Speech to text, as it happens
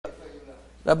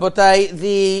Rabotai,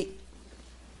 the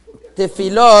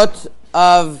tefillot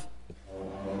of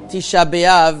Tisha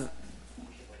B'Av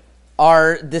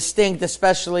are distinct,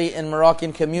 especially in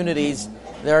Moroccan communities.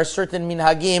 There are certain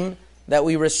minhagim that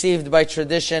we received by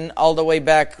tradition all the way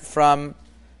back from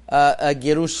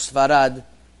Girush Sfarad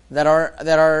that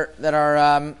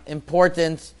are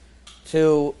important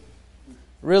to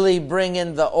really bring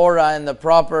in the aura and the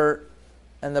proper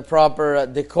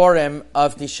decorum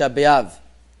of Tisha B'Av.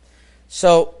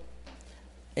 So,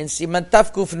 in Siman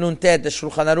Taf Kuf Nun Tet, the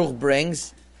Shulchan Aruch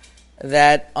brings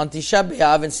that on Tisha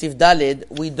B'Av and Sif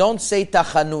Dalid, we don't say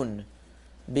Tachanun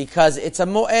because it's a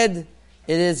moed.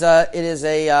 It is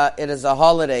a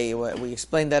holiday. We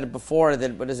explained that before.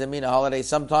 That what does it mean, a holiday?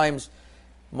 Sometimes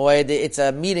moed, it's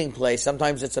a meeting place.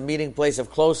 Sometimes it's a meeting place of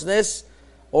closeness,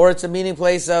 or it's a meeting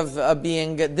place of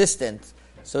being distant.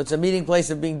 So it's a meeting place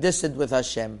of being distant with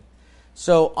Hashem.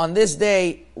 So on this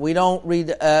day, we don't read,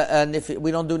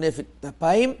 we don't do Nefilat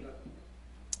Apayim.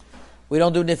 We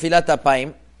don't do Nefilat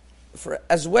Apayim.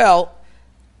 As well,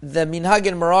 the minhag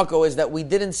in Morocco is that we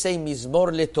didn't say Mizmor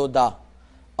LeTodah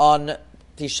on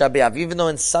Tisha B'Av. Even though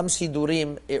in some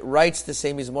Sidurim it writes to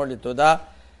say Mizmor LeTodah.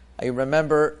 I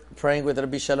remember praying with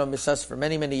Rabbi Shalom Misas for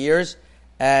many, many years,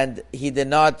 and he did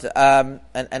not,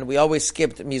 and we always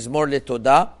skipped Mizmor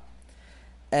LeTodah.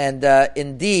 And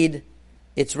indeed,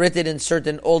 it's written in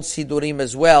certain old Sidurim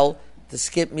as well to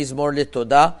skip Mizmor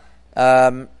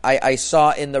LeTodah. I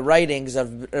saw in the writings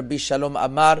of Rabbi Shalom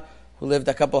Amar, who lived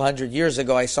a couple hundred years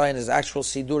ago, I saw in his actual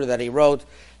Sidur that he wrote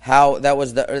how that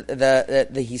was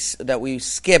that we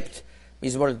skipped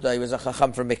Mizmor LeTodah. He was a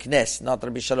Chacham from Meknes, not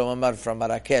Rabbi Shalom Amar from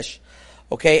Marrakesh.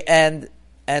 Okay, and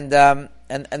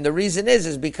the reason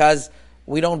is because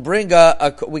we don't bring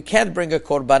we can't bring a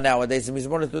korban nowadays. The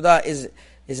Mizmor LeTodah is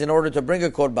in order to bring a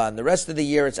korban. The rest of the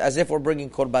year, it's as if we're bringing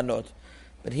korbanot.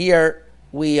 But here,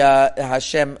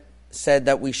 Hashem said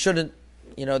that we shouldn't,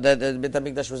 that the Beit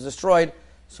HaMikdash was destroyed,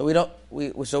 so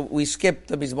we skipped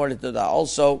the Mizmor LeTodah.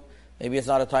 Also, maybe it's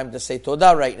not a time to say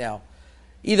Todah right now.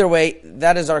 Either way,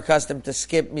 that is our custom to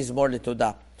skip Mizmor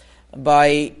LeTodah.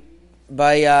 By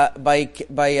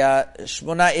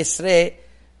Shmona Esrei,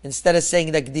 instead of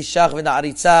saying the Gdishach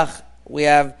v'Na'aritzach, we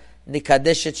have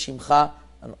Nikadesh et Shimcha,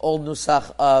 an old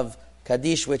nusach of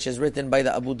Kaddish, which is written by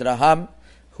the Abu Draham,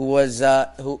 who was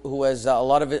a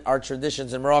lot of our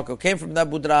traditions in Morocco came from the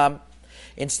Abu Draham.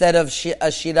 Instead of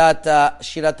Shirat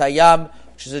Hayam,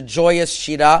 which is a joyous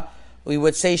shira, we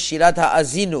would say Shirat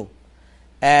Ha'azinu,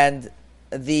 and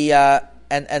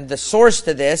the source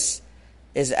to this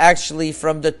is actually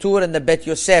from the Tur, and the Bet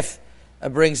Yosef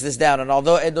brings this down. And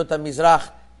although Edot HaMizrach,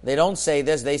 they don't say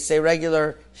this, they say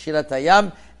regular Shirat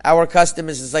Hayam. Our custom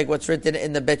is like what's written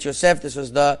in the Bet Yosef. This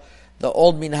was the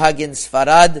old minhag in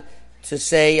Sfarad to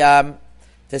say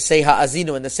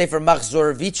Ha'azinu. In the Sefer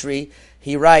Machzor Vitri,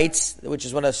 he writes, which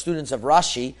is one of the students of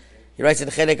Rashi, he writes in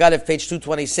Chelek Aleph, page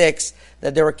 226,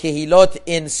 that there were kehilot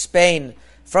in Spain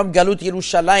from Galut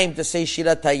Yerushalayim to say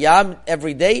Shirat Hayam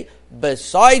every day,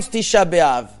 besides Tisha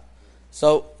B'Av.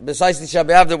 So besides Tisha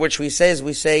B'Av, which we say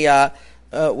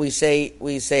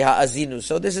Ha'azinu.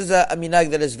 So this is a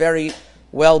minhag that is very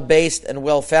well based and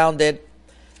well founded.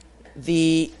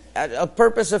 The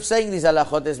purpose of saying these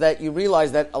halachot is that you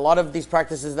realize that a lot of these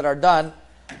practices that are done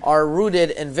are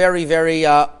rooted in very, very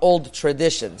old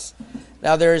traditions.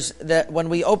 Now, when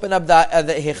we open up the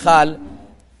Hechal,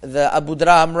 the Abu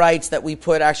Draham writes that we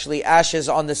put actually ashes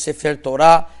on the Sefer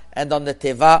Torah and on the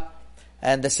Teva,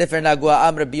 and the Sefer Nagua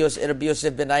Am Rabbi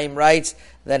Yosef ben Naim writes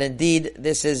that indeed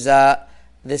this is our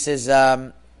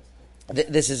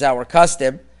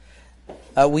custom.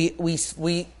 We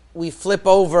flip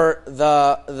over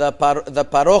the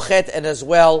parochet and as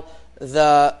well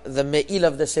the me'il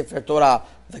of the Sefer Torah,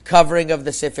 the covering of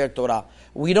the Sefer Torah.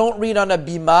 We don't read on a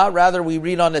bima, rather we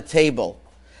read on a table.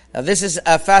 Now this is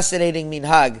a fascinating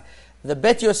minhag. The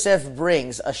Bet Yosef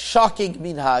brings a shocking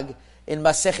minhag in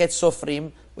Masechet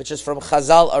Sofrim, which is from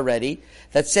Chazal already,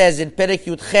 that says in Perek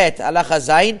Yudchet ala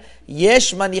Chazayin,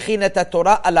 Yesh manichin et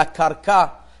Torah ala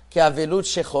karka ke'avelut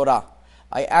shechora.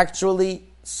 I actually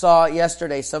saw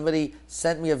yesterday, somebody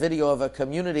sent me a video of a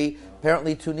community,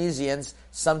 apparently Tunisians,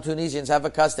 some Tunisians have a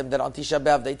custom that on Tisha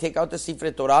B'Av they take out the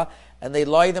Sifrei Torah and they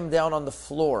lie them down on the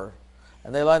floor.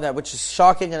 And they lie that, which is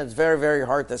shocking and it's very, very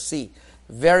hard to see.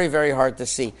 Very, very hard to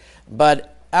see.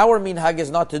 But our minhag is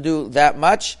not to do that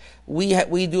much. We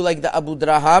do like the Abu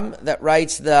Draham that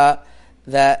writes that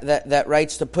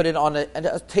writes to put it on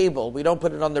a table. We don't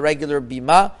put it on the regular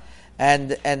bima. And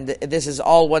this is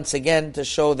all once again to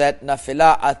show that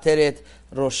nafila ateret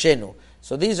roshenu.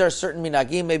 So these are certain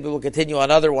minhagim. Maybe we'll continue on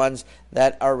other ones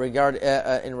that are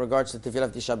in regards to Tefillah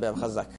Tisha B'Av. Chazak.